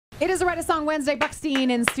It is a Write a Song Wednesday.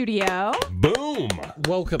 Buckstein in studio. Boom.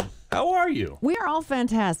 Welcome. How are you? We are all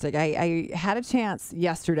fantastic. I had a chance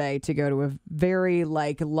yesterday to go to a very,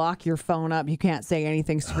 lock your phone up, you can't say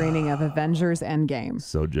anything screening of Avengers Endgame.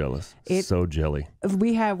 So jealous. So jelly.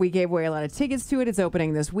 We gave away a lot of tickets to it. It's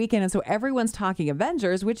opening this weekend, and so everyone's talking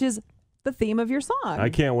Avengers, which is the theme of your song. I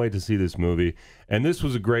can't wait to see this movie. And this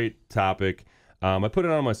was a great topic. I put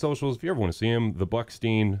it on my socials. If you ever want to see him, the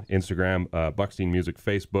Buckstein Instagram, Buckstein Music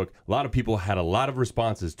Facebook. A lot of people had a lot of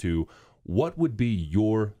responses to what would be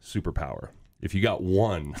your superpower if you got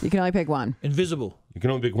one. You can only pick one. Invisible. You can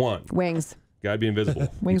only pick one. Wings. Gotta be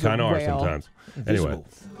invisible. Wings you kind of of a are whale. sometimes. Invisible.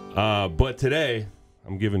 Anyway, but today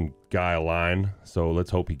I'm giving Guy a line, so let's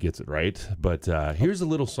hope he gets it right. But here's a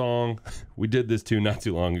little song. We did this tune not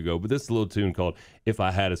too long ago, but this is a little tune called If I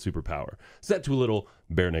Had a Superpower, set to a little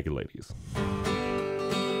Bare Naked Ladies.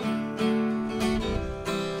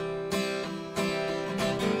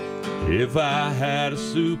 If I had a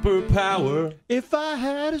superpower, If I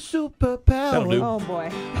had a superpower. That'll do. Oh, boy.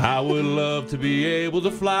 I would love to be able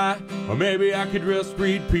to fly, or maybe I could just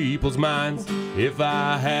read people's minds. If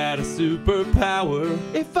I had a superpower,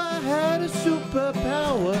 If I had a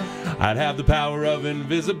superpower. I'd have the power of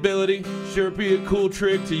invisibility. Sure be a cool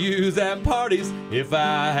trick to use at parties. If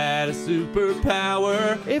I had a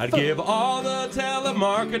superpower, I'd give all the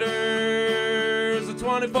telemarketers a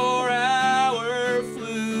 24-hour flu.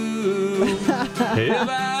 If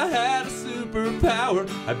I had a superpower,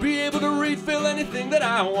 I'd be able to refill anything that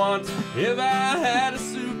I want. If I had a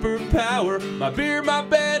superpower, my beer, my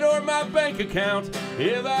bed, or my bank account.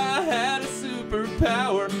 If I had a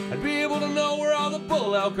superpower, I'd be able to know where all the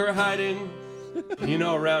bull elk are hiding. You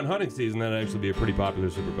know, around hunting season, that'd actually be a pretty popular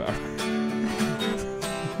superpower.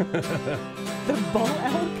 The bull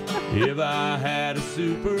elk? If I had a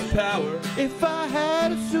superpower, If I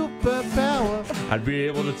had a superpower. I'd be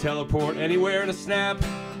able to teleport anywhere in a snap.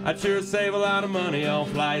 I'd sure save a lot of money on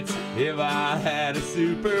flights. If I had a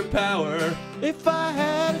superpower, If I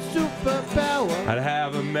had a superpower. I'd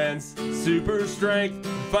have immense super strength.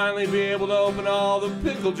 Finally be able to open all the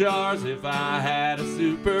pickle jars. If I had a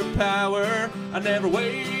superpower, I'd never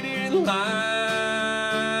wait in line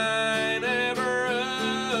ever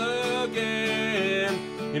again.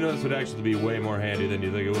 You know, this would actually be way more handy than you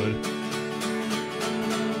think it would.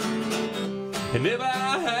 And if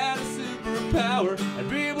I had a superpower, I'd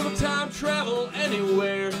be able to time travel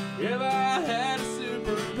anywhere. If I had a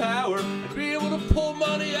superpower, I'd be able to pull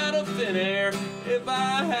money out of thin air. If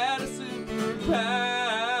I had a superpower,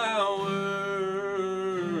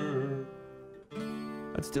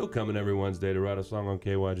 I'd still come in every Wednesday to write a song on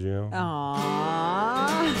KYGO.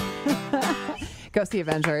 Aww. Go see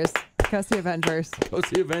Avengers. Go see Avengers. Go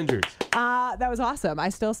see Avengers. That was awesome. I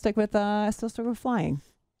still stick with flying.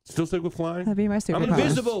 Still stick with flying? That'd be my superpower.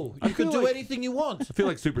 Invisible. You can feel do like- anything you want. I feel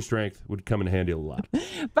like super strength would come in handy a lot.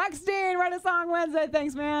 Buckstein, Write a Song Wednesday.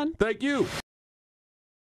 Thanks, man. Thank you.